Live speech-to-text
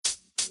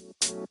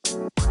What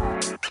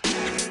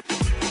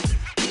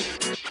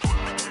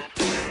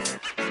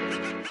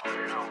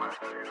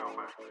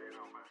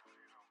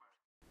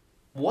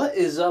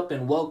is up,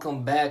 and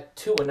welcome back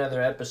to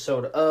another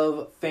episode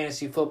of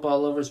Fantasy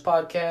Football Lovers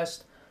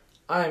Podcast.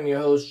 I am your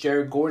host,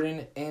 Jared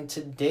Gordon, and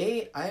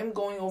today I am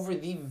going over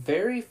the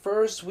very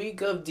first week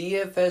of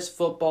DFS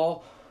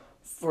football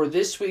for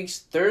this week's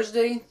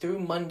Thursday through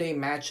Monday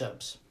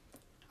matchups.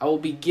 I will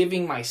be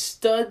giving my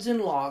studs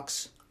and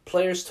locks,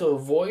 players to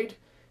avoid,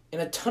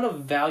 and a ton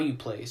of value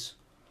plays.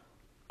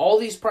 All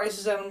these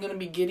prices that I'm going to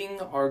be getting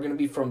are going to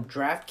be from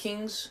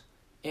Draftkings,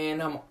 and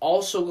I'm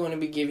also going to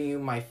be giving you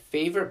my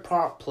favorite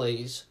prop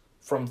plays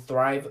from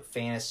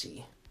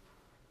ThriveFantasy.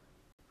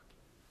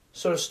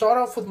 So to start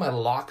off with my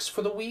locks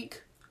for the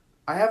week,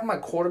 I have my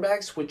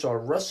quarterbacks, which are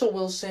Russell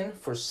Wilson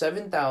for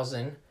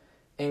 $7,000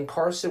 and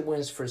Carson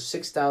Wentz for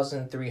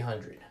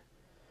 $6,300.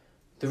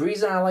 The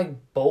reason I like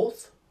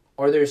both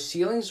are their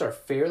ceilings are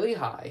fairly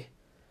high,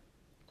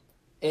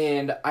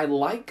 and I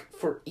like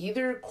for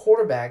either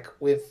quarterback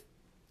with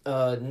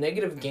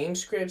negative game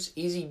scripts,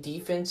 easy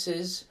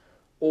defenses,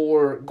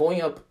 or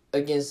going up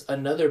against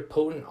another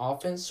potent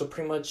offense, so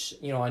pretty much,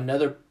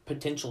 another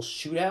potential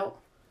shootout.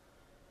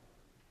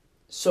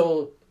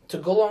 So to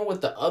go along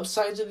with the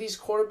upsides of these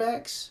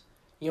quarterbacks,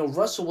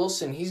 Russell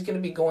Wilson, he's going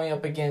to be going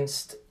up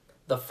against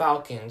the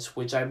Falcons,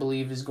 which I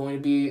believe is going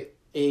to be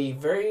a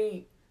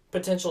very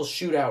potential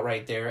shootout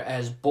right there,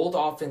 as both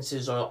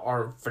offenses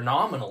are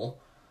phenomenal.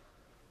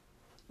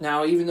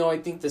 Now, even though I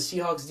think the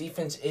Seahawks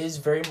defense is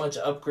very much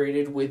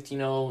upgraded with,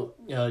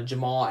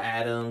 Jamal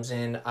Adams,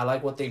 and I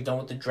like what they've done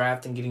with the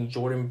draft and getting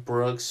Jordan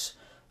Brooks,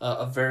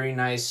 a very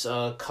nice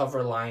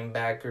cover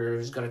linebacker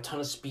who's got a ton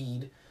of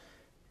speed.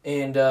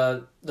 And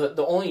the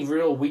only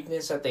real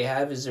weakness that they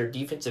have is their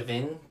defensive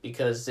end,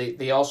 because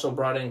they also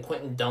brought in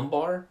Quentin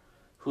Dunbar,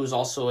 who's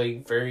also a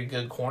very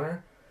good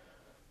corner.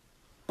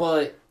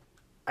 But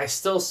I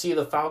still see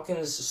the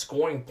Falcons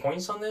scoring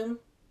points on them,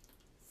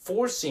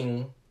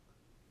 forcing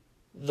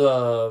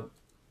the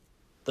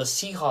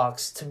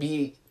Seahawks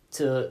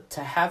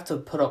to have to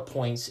put up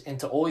points and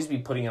to always be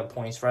putting up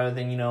points, rather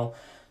than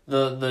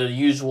the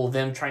usual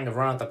them trying to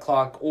run out the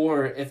clock,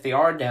 or if they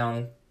are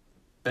down,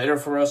 better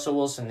for Russell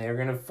Wilson, they're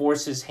going to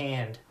force his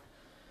hand.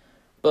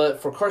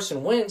 But for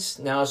Carson Wentz,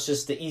 now it's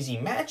just the easy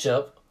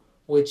matchup,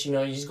 which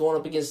he's going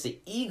up against the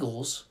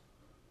Eagles,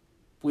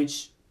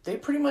 which they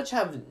pretty much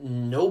have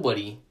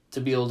nobody to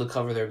be able to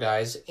cover their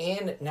guys,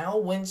 and now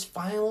Wentz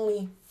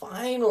finally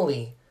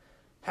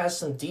has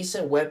some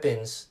decent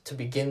weapons to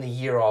begin the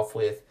year off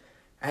with,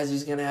 as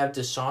he's going to have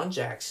Deshaun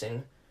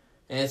Jackson.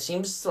 And it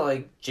seems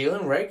like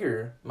Jalen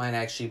Reagor might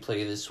actually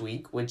play this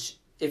week, which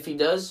if he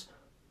does,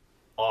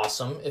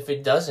 awesome. If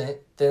it doesn't,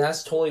 then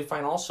that's totally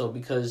fine also,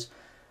 because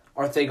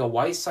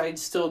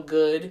Arcega-Whiteside's still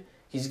good.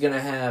 He's going to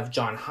have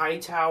John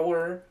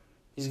Hightower.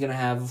 He's going to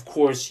have, of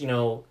course,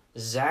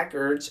 Zach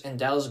Ertz and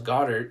Dallas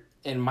Goedert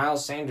and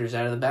Miles Sanders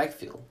out of the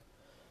backfield.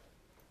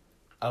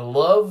 I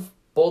love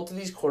both of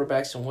these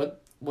quarterbacks and what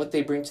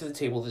they bring to the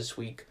table this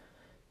week.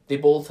 They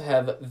both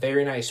have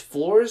very nice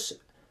floors,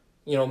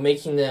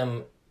 making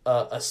them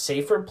a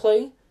safer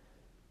play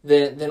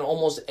than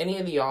almost any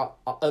of the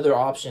other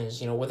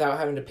options, without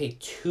having to pay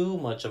too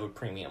much of a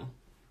premium.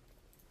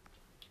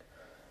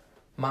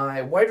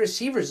 My wide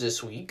receivers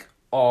this week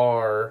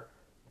are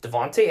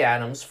Devontae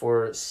Adams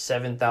for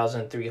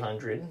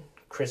 $7,300,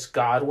 Chris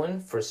Godwin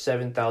for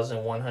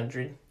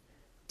 $7,100,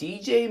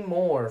 DJ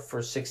Moore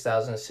for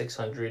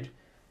 $6,600,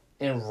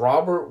 and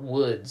Robert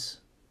Woods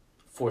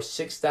for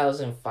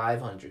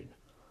 $6,500.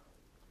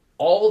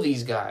 All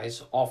these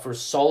guys offer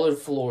solid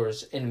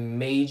floors and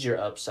major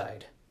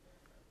upside.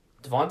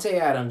 Devontae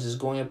Adams is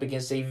going up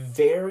against a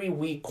very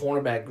weak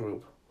cornerback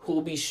group who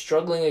will be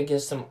struggling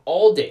against him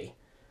all day.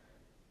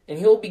 And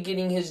he'll be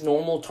getting his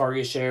normal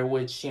target share,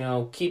 which,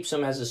 keeps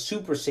him as a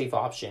super safe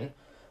option.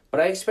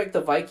 But I expect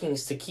the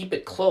Vikings to keep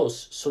it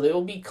close, so they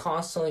will be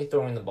constantly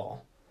throwing the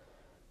ball.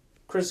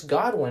 Chris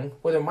Godwin,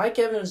 whether Mike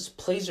Evans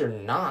plays or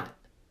not,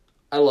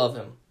 I love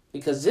him,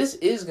 because this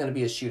is going to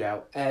be a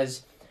shootout,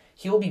 as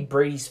he will be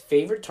Brady's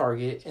favorite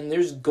target, and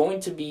there's going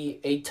to be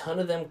a ton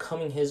of them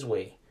coming his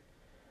way.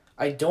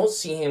 I don't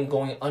see him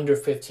going under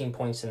 15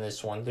 points in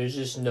this one. There's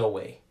just no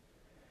way.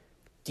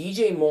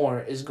 DJ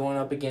Moore is going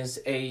up against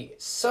a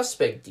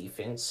suspect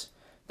defense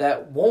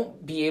that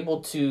won't be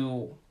able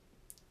to,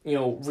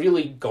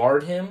 really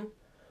guard him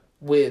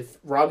with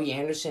Robbie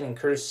Anderson and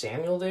Curtis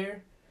Samuel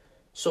there.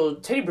 So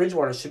Teddy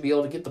Bridgewater should be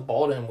able to get the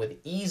ball to him with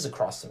ease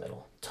across the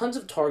middle. Tons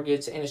of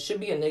targets, and it should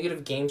be a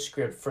negative game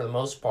script for the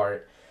most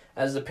part,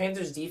 as the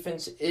Panthers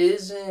defense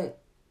isn't,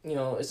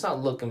 it's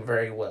not looking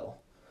very well.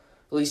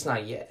 At least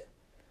not yet.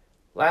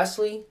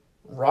 Lastly,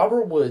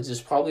 Robert Woods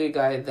is probably a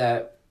guy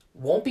that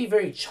won't be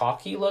very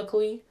chalky,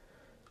 luckily.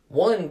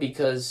 One,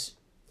 because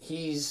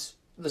he's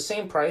the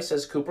same price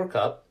as Cooper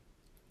Kupp.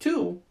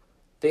 Two,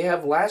 they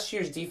have last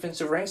year's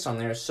defensive ranks on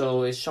there,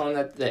 so it's showing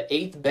that the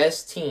 8th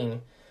best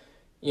team,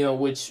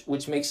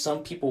 which makes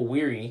some people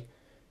weary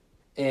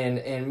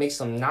and makes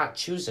them not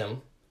choose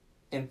him.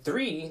 And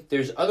three,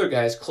 there's other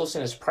guys close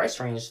in his price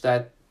range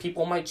that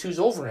people might choose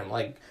over him,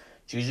 like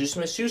Juju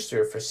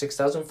Smith-Schuster for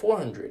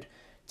 6,400,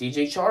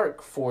 DJ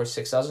Chark for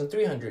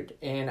 6,300,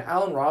 and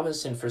Allen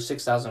Robinson for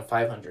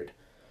 6,500.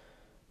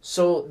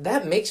 So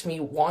that makes me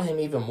want him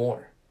even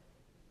more.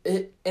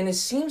 It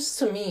seems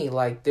to me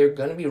like they're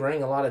going to be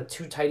running a lot of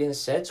 2 tight end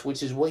sets,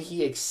 which is what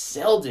he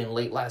excelled in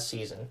late last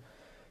season.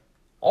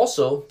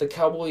 Also, the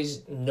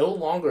Cowboys no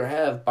longer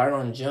have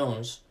Byron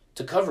Jones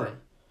to cover him.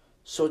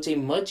 So it's a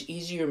much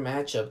easier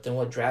matchup than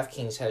what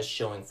DraftKings has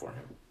showing for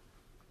him.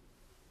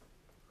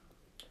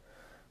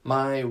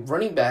 My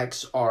running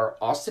backs are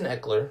Austin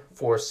Eckler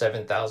for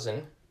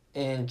 7,000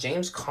 and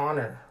James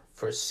Conner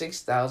for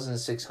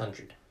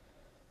 6,600.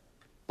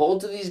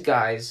 Both of these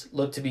guys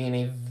look to be in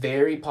a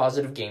very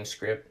positive game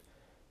script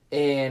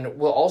and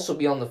will also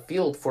be on the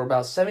field for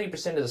about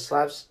 70% of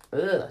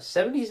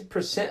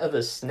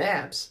the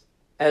snaps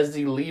as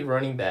the lead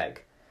running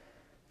back.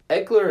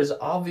 Eckler is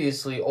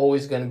obviously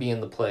always going to be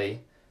in the play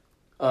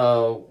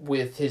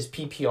with his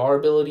PPR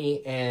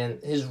ability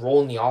and his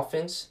role in the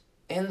offense.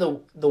 And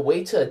the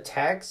way to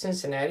attack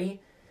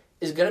Cincinnati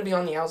is going to be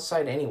on the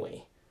outside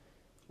anyway.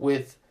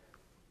 With,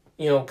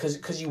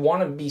 because you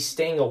want to be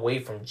staying away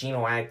from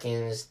Geno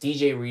Atkins,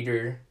 DJ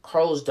Reader,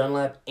 Carlos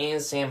Dunlap,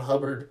 and Sam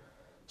Hubbard.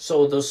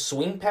 So those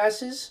swing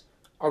passes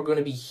are going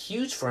to be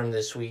huge for him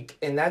this week.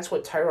 And that's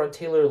what Tyrod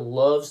Taylor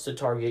loves to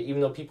target,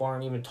 even though people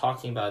aren't even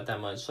talking about it that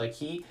much. Like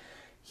he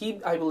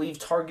I believe,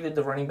 targeted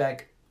the running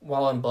back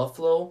while in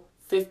Buffalo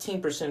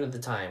 15% of the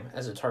time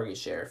as a target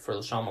share for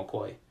LaShawn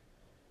McCoy.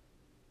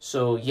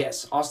 So,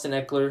 yes, Austin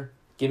Eckler,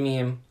 give me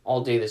him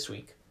all day this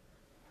week.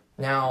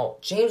 Now,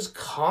 James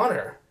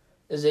Conner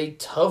is a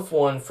tough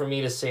one for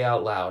me to say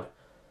out loud.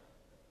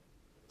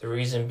 The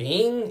reason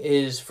being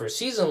is for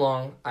season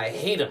long, I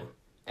hate him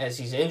as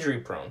he's injury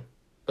prone.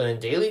 But in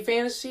daily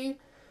fantasy,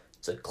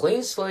 it's a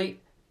clean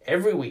slate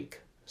every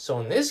week. So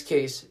in this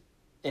case,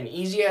 an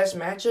easy-ass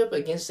matchup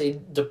against a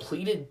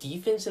depleted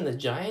defense in the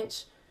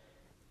Giants,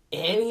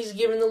 and he's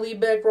given the lead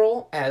back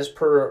role, as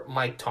per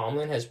Mike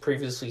Tomlin has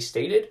previously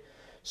stated.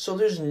 So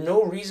there's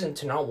no reason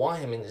to not want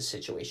him in this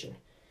situation.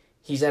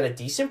 He's at a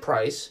decent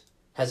price,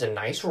 has a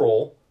nice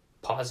role,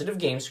 positive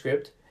game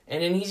script,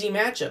 and an easy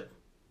matchup.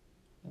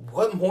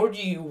 What more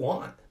do you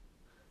want?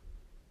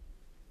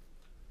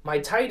 My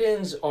tight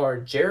ends are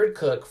Jared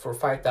Cook for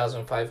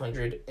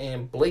 5,500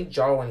 and Blake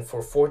Jarwin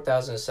for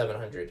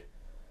 4,700.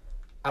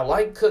 I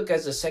like Cook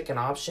as a second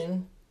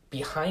option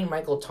behind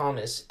Michael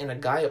Thomas and a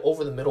guy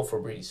over the middle for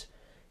Breeze.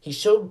 He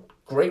showed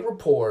great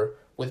rapport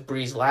with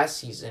Breeze last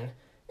season,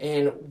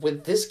 and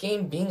with this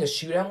game being a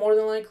shootout more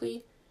than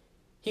likely,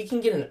 he can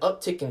get an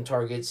uptick in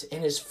targets,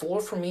 and his floor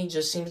for me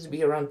just seems to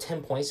be around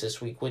 10 points this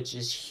week, which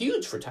is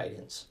huge for tight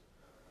ends.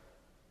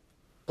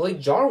 Blake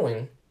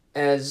Jarwin,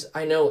 as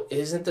I know,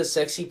 isn't the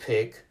sexy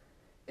pick,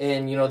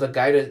 and, the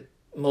guy that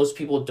most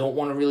people don't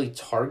want to really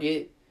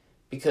target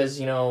because,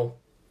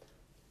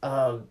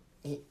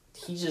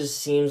 he just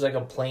seems like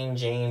a plain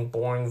Jane,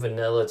 boring,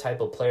 vanilla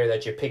type of player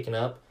that you're picking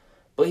up.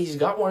 But he's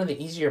got one of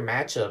the easier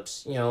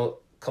matchups,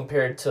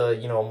 compared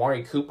to,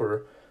 Amari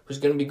Cooper, who's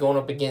going to be going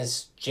up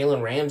against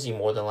Jalen Ramsey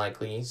more than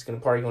likely. He's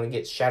probably going to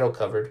get shadow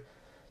covered.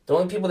 The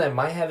only people that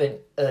might have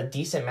a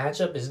decent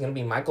matchup is going to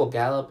be Michael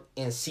Gallup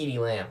and CeeDee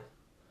Lamb.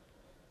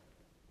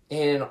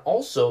 And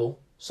also,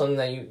 something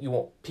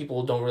that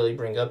people don't really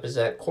bring up is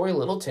that Corey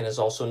Littleton is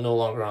also no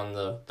longer on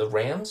the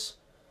Rams.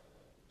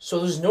 So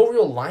there's no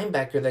real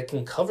linebacker that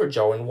can cover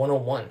Jarwin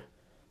one-on-one.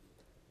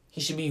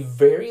 He should be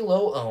very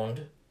low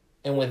owned,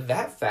 and with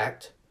that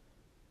fact,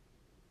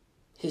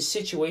 his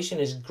situation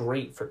is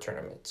great for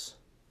tournaments.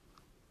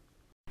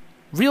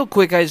 Real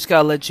quick, I just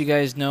gotta let you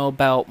guys know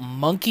about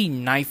Monkey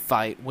Knife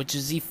Fight, which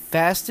is the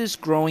fastest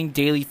growing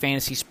daily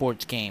fantasy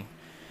sports game.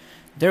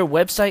 Their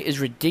website is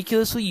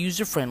ridiculously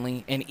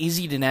user-friendly and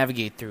easy to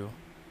navigate through.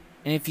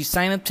 And if you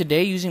sign up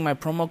today using my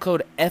promo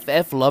code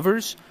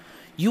FFLovers,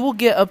 you will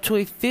get up to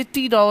a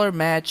 $50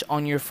 match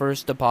on your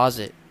first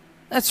deposit.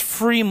 That's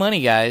free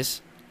money,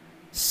 guys.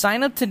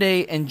 Sign up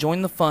today and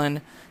join the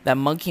fun that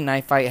Monkey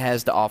Knife Fight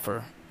has to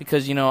offer.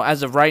 Because,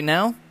 as of right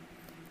now,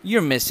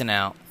 you're missing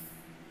out.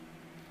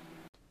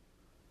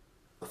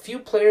 A few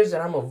players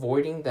that I'm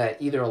avoiding that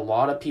either a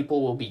lot of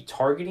people will be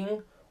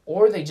targeting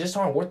or they just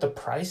aren't worth the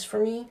price for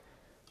me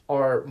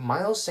are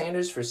Miles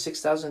Sanders for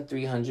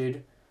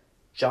 6,300,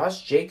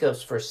 Josh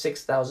Jacobs for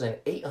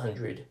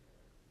 6,800,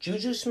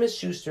 Juju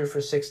Smith-Schuster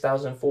for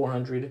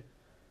 6,400,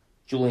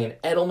 Julian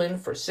Edelman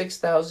for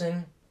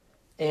 6,000,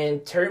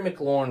 and Terry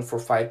McLaurin for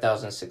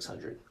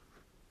 5,600.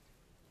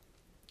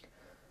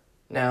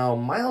 Now,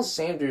 Miles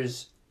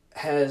Sanders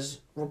has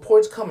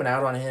reports coming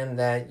out on him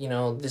that,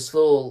 this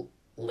little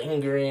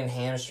lingering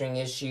hamstring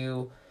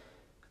issue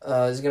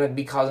is going to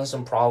be causing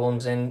some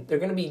problems, and they're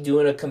going to be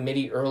doing a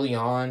committee early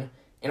on,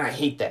 and I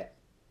hate that.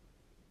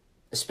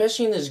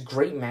 Especially in this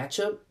great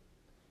matchup,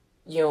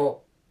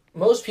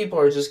 most people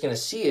are just going to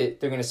see it.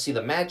 They're going to see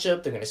the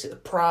matchup. They're going to see the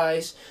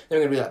price. They're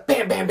going to be like,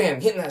 bam, bam,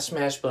 bam, hitting that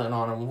smash button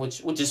on him,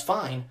 which is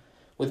fine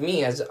with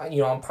me. As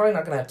I'm probably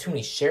not going to have too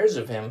many shares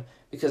of him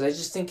because I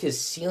just think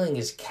his ceiling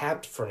is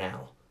capped for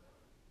now.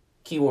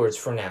 Keywords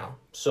for now.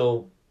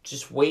 So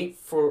just wait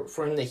for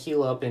him to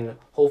heal up, and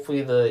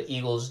hopefully the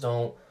Eagles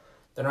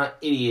they're not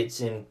idiots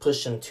and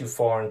push him too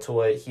far into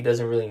what he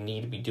doesn't really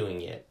need to be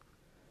doing yet.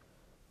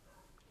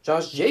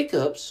 Josh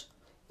Jacobs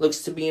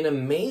looks to be an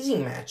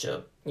amazing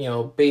matchup,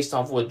 based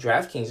off what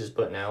DraftKings is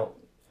putting out.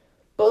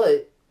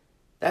 But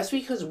that's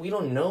because we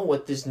don't know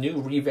what this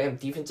new revamped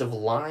defensive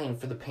line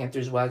for the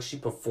Panthers will actually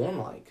perform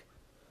like.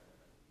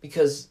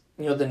 Because,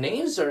 the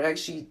names are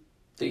actually,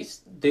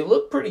 they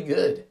look pretty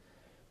good.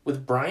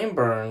 With Brian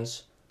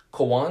Burns,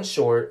 Kawan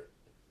Short,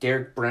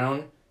 Derek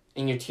Brown,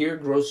 and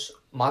Yatir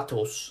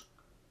Gross-Matos.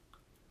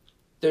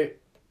 Their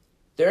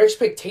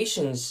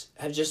expectations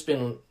have just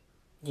been,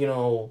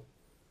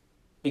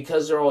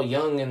 because they're all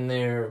young and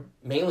they're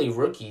mainly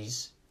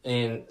rookies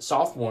and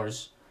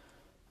sophomores,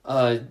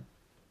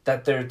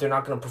 that they're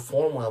not going to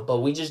perform well. But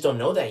we just don't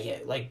know that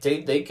yet. Like,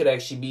 they could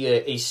actually be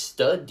a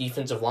stud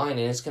defensive line,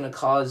 and it's going to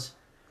cause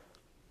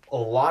a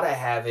lot of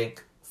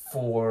havoc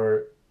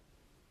for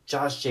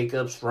Josh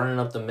Jacobs running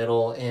up the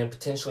middle and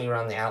potentially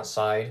around the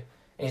outside.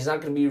 And he's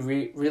not going to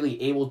be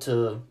really able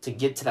to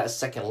get to that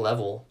second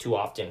level too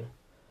often.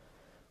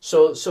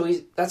 So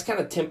that's kind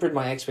of tempered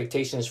my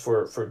expectations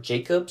for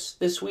Jacobs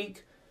this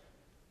week.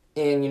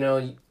 And,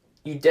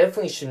 you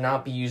definitely should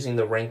not be using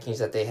the rankings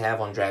that they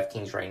have on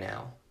DraftKings right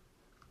now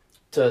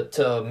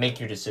to make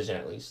your decision,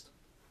 at least.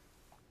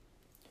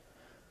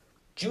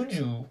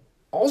 Juju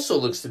also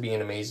looks to be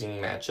an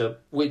amazing matchup,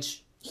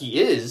 which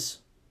he is.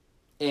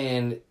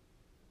 And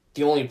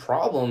the only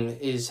problem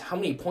is how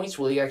many points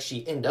will he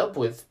actually end up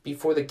with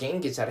before the game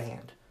gets out of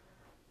hand.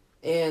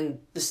 And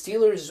the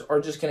Steelers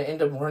are just going to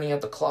end up running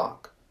out the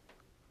clock.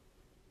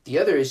 The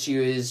other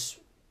issue is,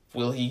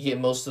 will he get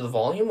most of the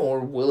volume, or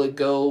will it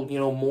go,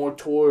 more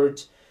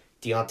towards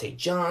Deontay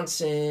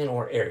Johnson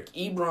or Eric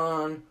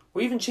Ebron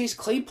or even Chase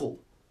Claypool?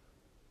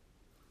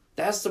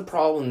 That's the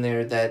problem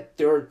there, that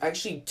there are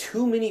actually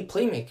too many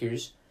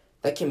playmakers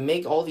that can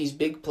make all these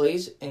big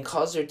plays and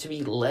cause there to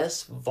be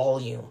less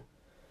volume.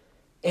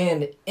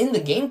 And in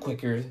the game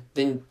quicker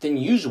than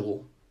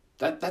usual.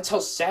 That's how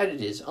sad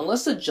it is.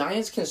 Unless the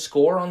Giants can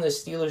score on the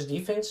Steelers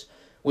defense,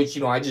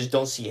 which, I just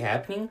don't see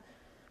happening.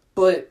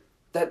 But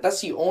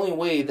that's the only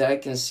way that I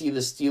can see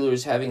the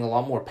Steelers having a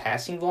lot more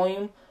passing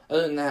volume.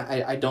 Other than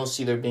that, I don't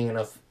see there being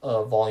enough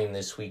volume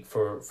this week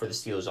for the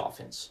Steelers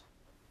offense.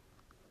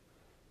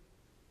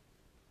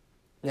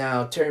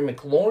 Now, Terry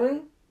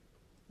McLaurin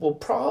will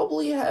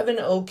probably have an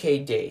okay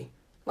day.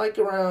 Like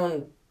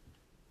around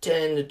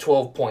 10 to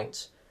 12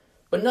 points.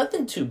 But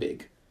nothing too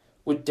big.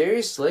 With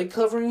Darius Slay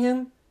covering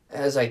him,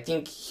 as I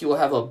think he will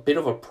have a bit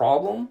of a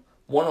problem,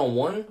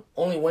 one-on-one,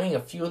 only winning a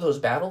few of those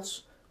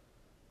battles,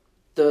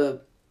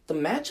 the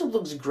matchup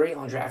looks great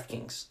on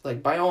DraftKings,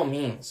 like, by all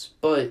means.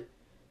 But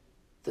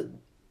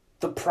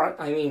the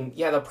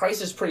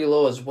price is pretty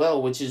low as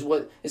well, which is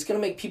what it's going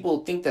to make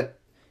people think that,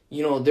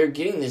 they're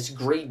getting this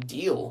great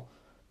deal.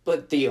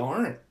 But they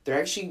aren't. They're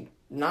actually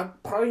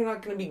probably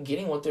not going to be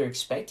getting what they're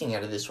expecting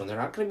out of this one. They're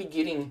not going to be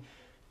getting,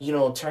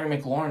 Terry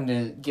McLaurin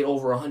to get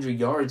over 100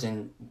 yards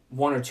and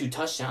 1 or 2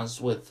 touchdowns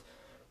with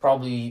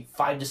probably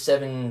 5 to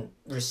 7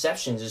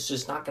 receptions. It's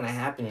just not going to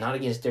happen. Not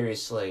against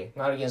Darius Slay.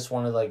 Not against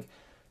one of,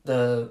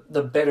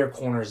 the better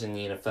corners in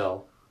the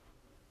NFL.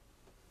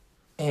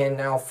 And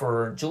now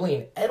for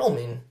Julian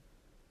Edelman,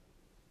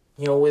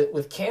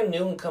 with Cam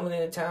Newton coming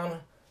into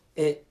town,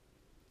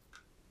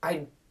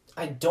 I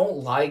don't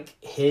like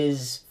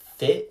his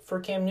fit for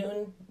Cam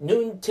Newton.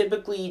 Newton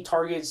typically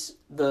targets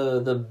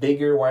the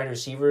bigger wide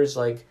receivers,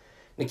 like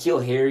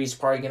N'Keal Harry's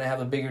probably going to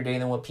have a bigger day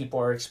than what people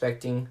are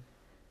expecting.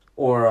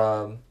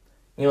 Or,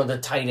 the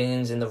tight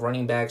ends and the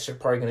running backs are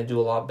probably going to do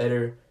a lot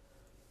better.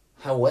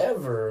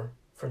 However,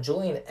 for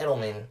Julian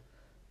Edelman,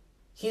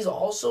 he's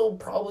also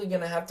probably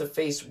going to have to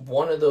face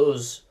one of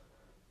those,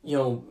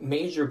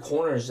 major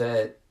corners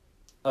that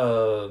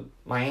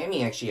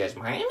Miami actually has.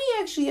 Miami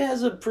actually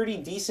has a pretty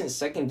decent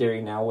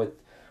secondary now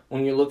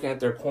when you're looking at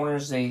their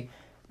corners. They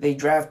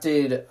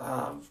drafted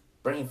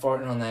brain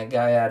farting on that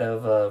guy out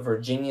of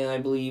Virginia, I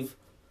believe.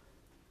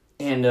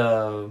 And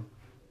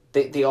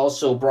they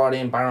also brought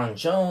in Byron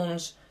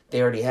Jones.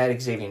 They already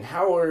had Xavier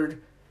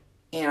Howard.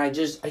 And I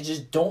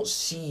just don't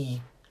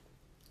see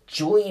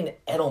Julian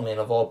Edelman,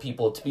 of all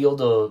people, to be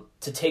able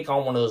to take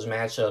on one of those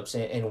matchups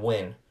and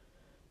win.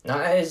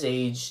 Not at his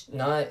age,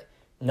 not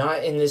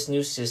in this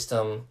new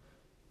system.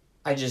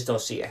 I just don't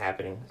see it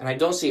happening. And I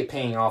don't see it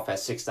paying off at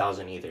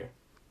 $6,000 either.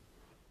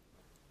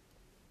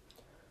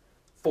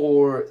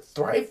 For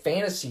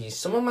ThriveFantasy,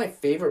 some of my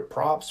favorite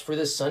props for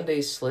this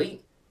Sunday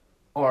slate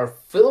are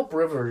Phillip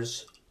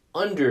Rivers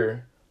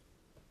under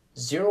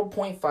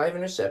 0.5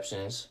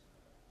 interceptions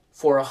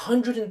for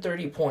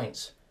 130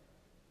 points.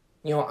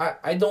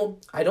 I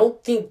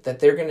don't think that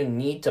they're going to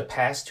need to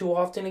pass too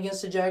often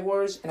against the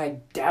Jaguars, and I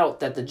doubt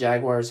that the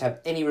Jaguars have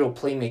any real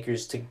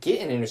playmakers to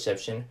get an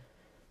interception,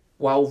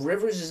 while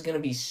Rivers is going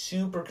to be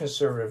super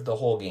conservative the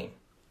whole game.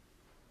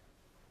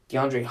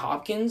 DeAndre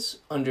Hopkins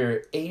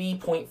under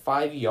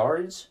 80.5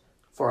 yards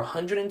for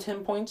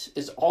 110 points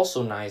is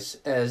also nice,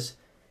 as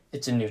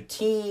it's a new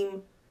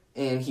team,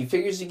 and he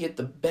figures to get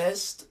the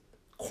best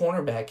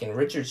cornerback in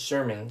Richard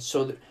Sherman,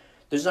 so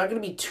there's not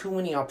going to be too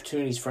many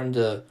opportunities for him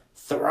to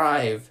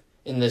thrive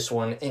in this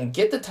one and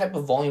get the type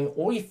of volume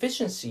or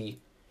efficiency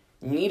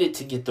needed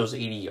to get those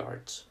 80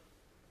 yards.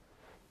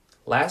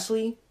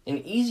 Lastly, an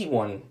easy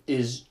one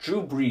is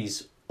Drew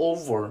Brees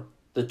over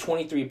the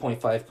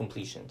 23.5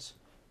 completions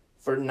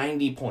for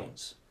 90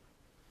 points,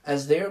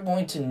 as they're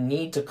going to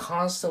need to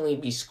constantly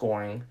be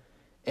scoring,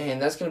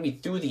 and that's going to be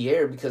through the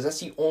air because that's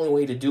the only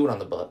way to do it on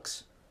the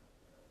Bucs.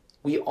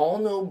 We all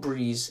know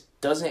Brees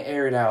doesn't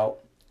air it out,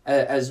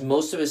 as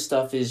most of his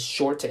stuff is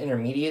short to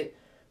intermediate,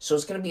 so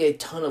it's going to be a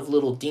ton of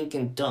little dink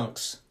and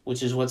dunks,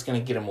 which is what's going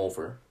to get him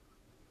over.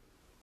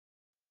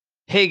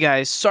 Hey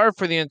guys, sorry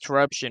for the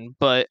interruption,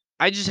 but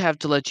I just have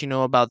to let you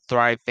know about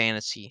Thrive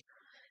Fantasy.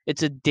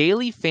 It's a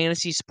daily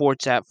fantasy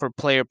sports app for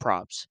player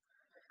props.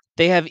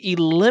 They have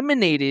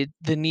eliminated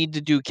the need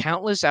to do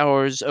countless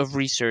hours of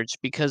research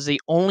because they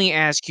only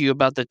ask you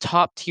about the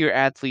top tier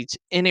athletes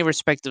in a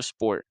respective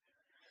sport.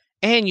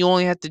 And you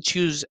only have to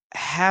choose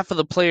half of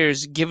the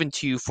players given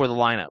to you for the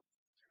lineup.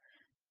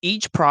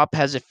 Each prop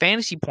has a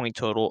fantasy point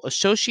total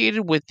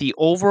associated with the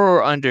over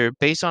or under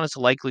based on its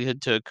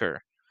likelihood to occur.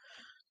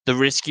 The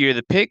riskier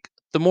the pick,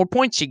 the more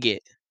points you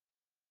get.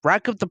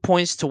 Rack up the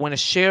points to win a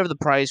share of the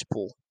prize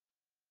pool.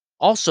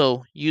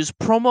 Also, use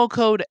promo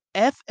code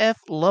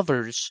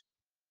FFLovers,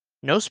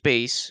 no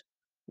space,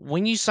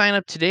 when you sign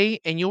up today,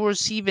 and you'll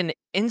receive an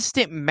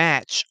instant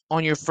match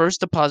on your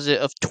first deposit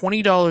of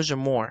 $20 or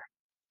more.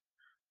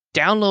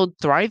 Download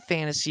Thrive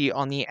Fantasy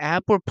on the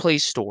app or Play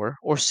Store,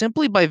 or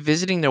simply by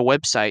visiting their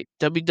website,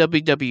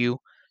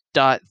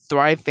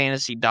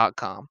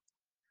 www.thrivefantasy.com.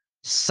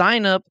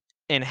 Sign up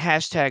and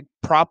hashtag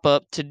prop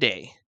up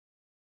today.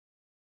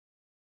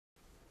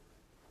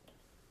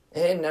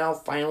 And now,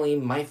 finally,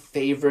 my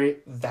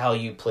favorite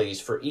value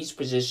plays for each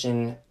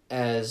position.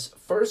 As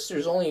first,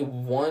 there's only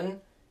one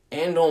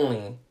and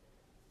only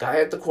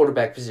guy at the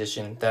quarterback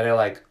position that I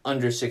like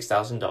under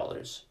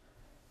 $6,000.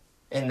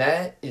 And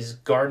that is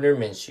Gardner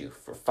Minshew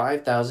for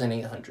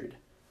 $5,800.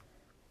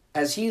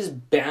 As he's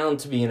bound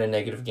to be in a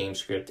negative game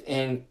script,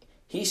 and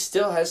he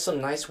still has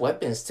some nice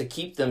weapons to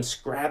keep them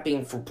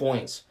scrapping for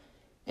points.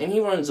 And he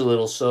runs a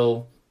little,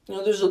 so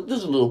there's a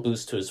little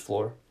boost to his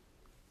floor.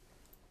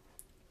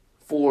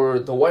 For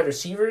the wide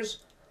receivers,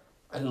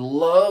 I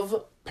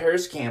love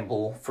Paris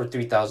Campbell for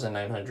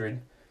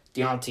 $3,900,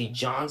 Deontay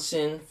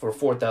Johnson for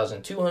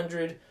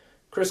 $4,200,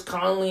 Chris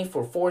Conley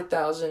for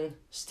 $4,000,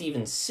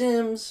 Steven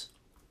Sims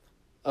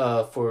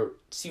for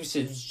Steve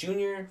Sims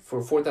Jr.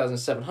 for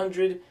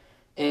 $4,700,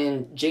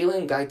 and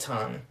Jalen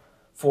Guyton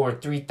for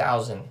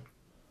 $3,000.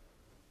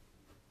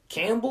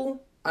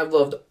 Campbell, I've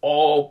loved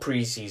all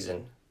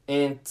preseason,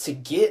 and to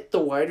get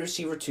the wide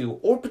receiver 2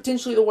 or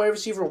potentially the wide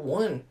receiver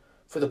 1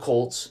 for the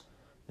Colts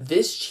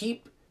this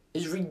cheap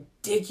is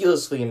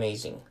ridiculously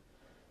amazing.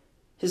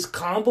 His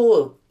combo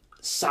of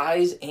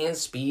size and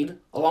speed,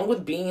 along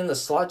with being in the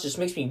slot, just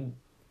makes me...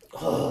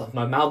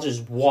 my mouth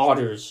just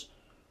waters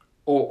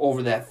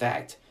over that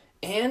fact.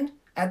 And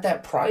at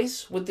that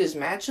price, with this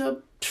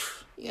matchup,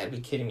 you gotta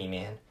be kidding me,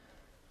 man.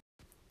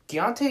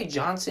 Deontay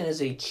Johnson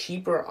is a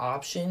cheaper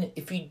option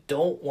if you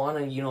don't want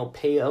to,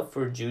 pay up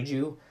for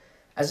Juju,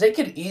 as they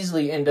could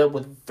easily end up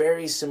with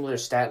very similar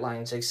stat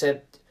lines,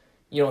 except,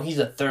 he's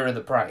a third of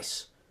the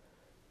price.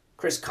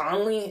 Chris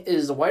Conley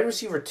is the wide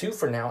receiver 2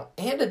 for now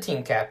and a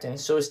team captain,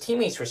 so his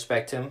teammates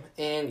respect him,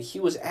 and he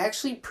was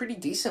actually pretty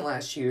decent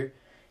last year,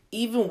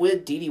 even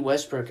with D.D.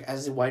 Westbrook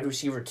as the wide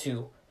receiver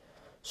 2.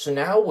 So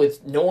now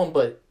with no one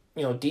but,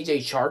 DJ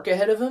Chark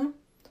ahead of him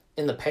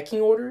in the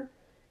pecking order,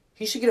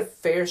 he should get a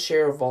fair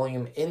share of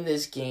volume in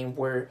this game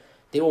where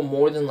they will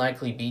more than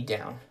likely be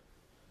down.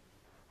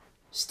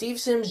 Steve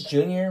Sims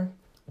Jr.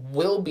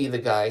 will be the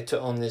guy to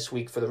own this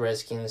week for the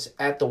Redskins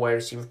at the wide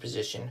receiver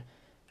position,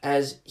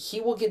 as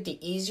he will get the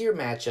easier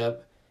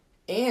matchup,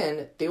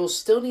 and they will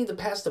still need to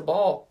pass the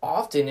ball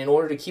often in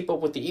order to keep up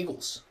with the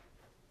Eagles.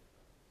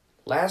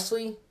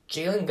 Lastly,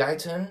 Jalen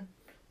Guyton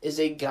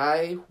is a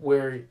guy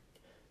where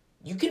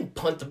you can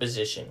punt the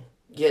position,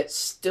 yet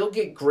still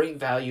get great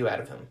value out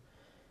of him,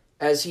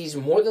 as he's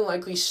more than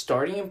likely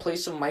starting in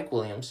place of Mike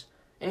Williams,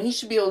 and he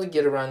should be able to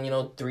get around,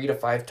 3 to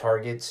 5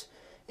 targets,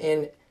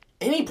 and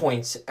any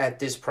points at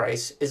this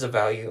price is a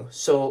value.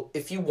 So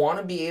if you want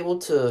to be able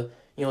to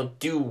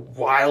do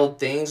wild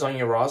things on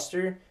your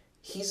roster,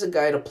 he's a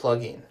guy to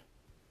plug in.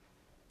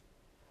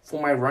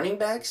 For my running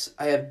backs,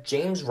 I have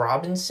James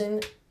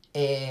Robinson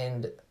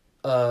and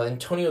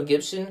Antonio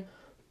Gibson,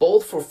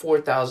 both for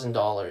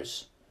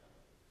 $4,000.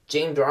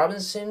 James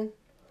Robinson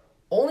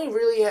only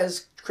really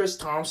has Chris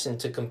Thompson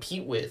to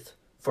compete with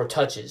for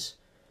touches.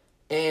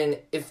 And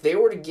if they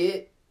were to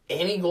get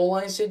any goal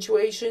line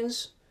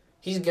situations,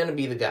 he's going to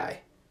be the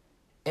guy.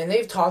 And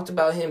they've talked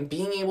about him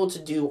being able to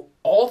do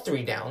all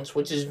 3 downs,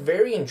 which is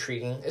very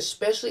intriguing,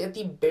 especially at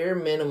the bare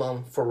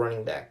minimum for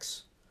running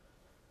backs.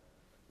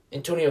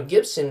 Antonio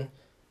Gibson,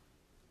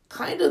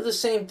 kind of the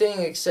same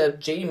thing, except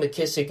J.D.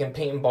 McKissick and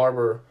Peyton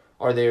Barber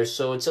are there,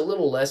 so it's a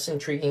little less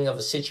intriguing of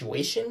a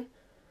situation.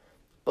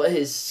 But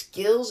his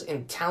skills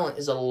and talent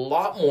is a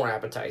lot more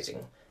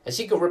appetizing, as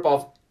he could rip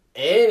off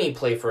any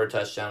play for a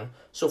touchdown.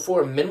 So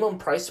for a minimum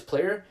priced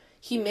player,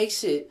 he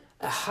makes it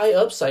a high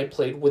upside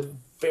play with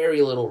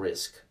very little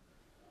risk.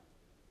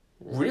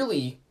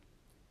 Really,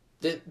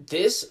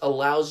 this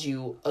allows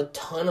you a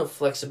ton of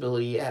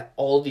flexibility at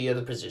all the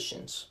other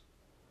positions.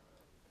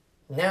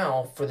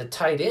 Now, for the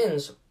tight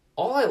ends,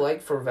 all I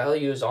like for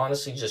value is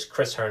honestly just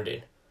Chris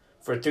Herndon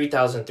for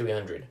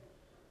 $3,300.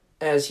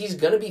 As he's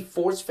going to be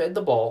force-fed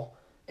the ball,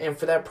 and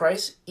for that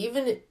price,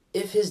 even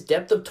if his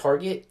depth of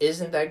target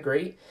isn't that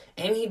great,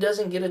 and he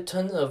doesn't get a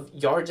ton of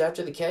yards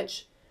after the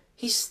catch,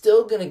 he's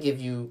still going to give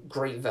you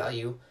great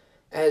value,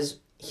 as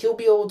he'll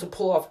be able to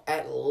pull off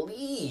at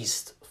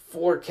least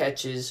 4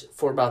 catches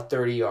for about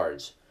 30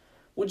 yards,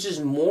 which is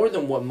more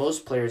than what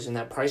most players in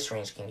that price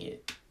range can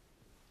get.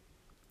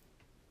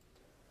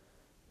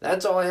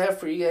 That's all I have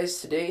for you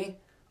guys today.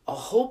 I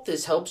hope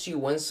this helps you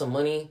win some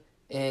money,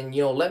 and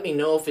let me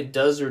know if it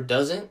does or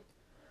doesn't.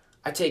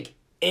 I take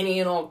any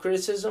and all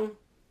criticism,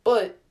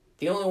 but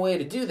the only way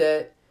to do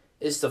that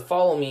is to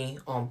follow me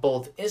on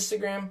both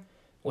Instagram,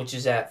 which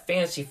is at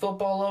Fantasy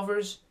Football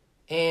Lovers,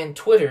 and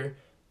Twitter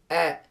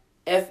at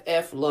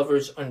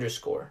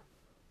FFLovers_.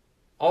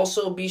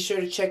 Also, be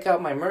sure to check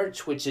out my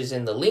merch, which is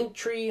in the link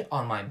tree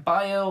on my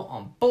bio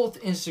on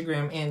both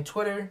Instagram and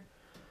Twitter.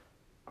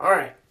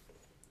 Alright,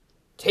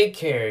 take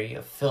care,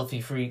 you filthy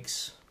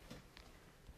freaks.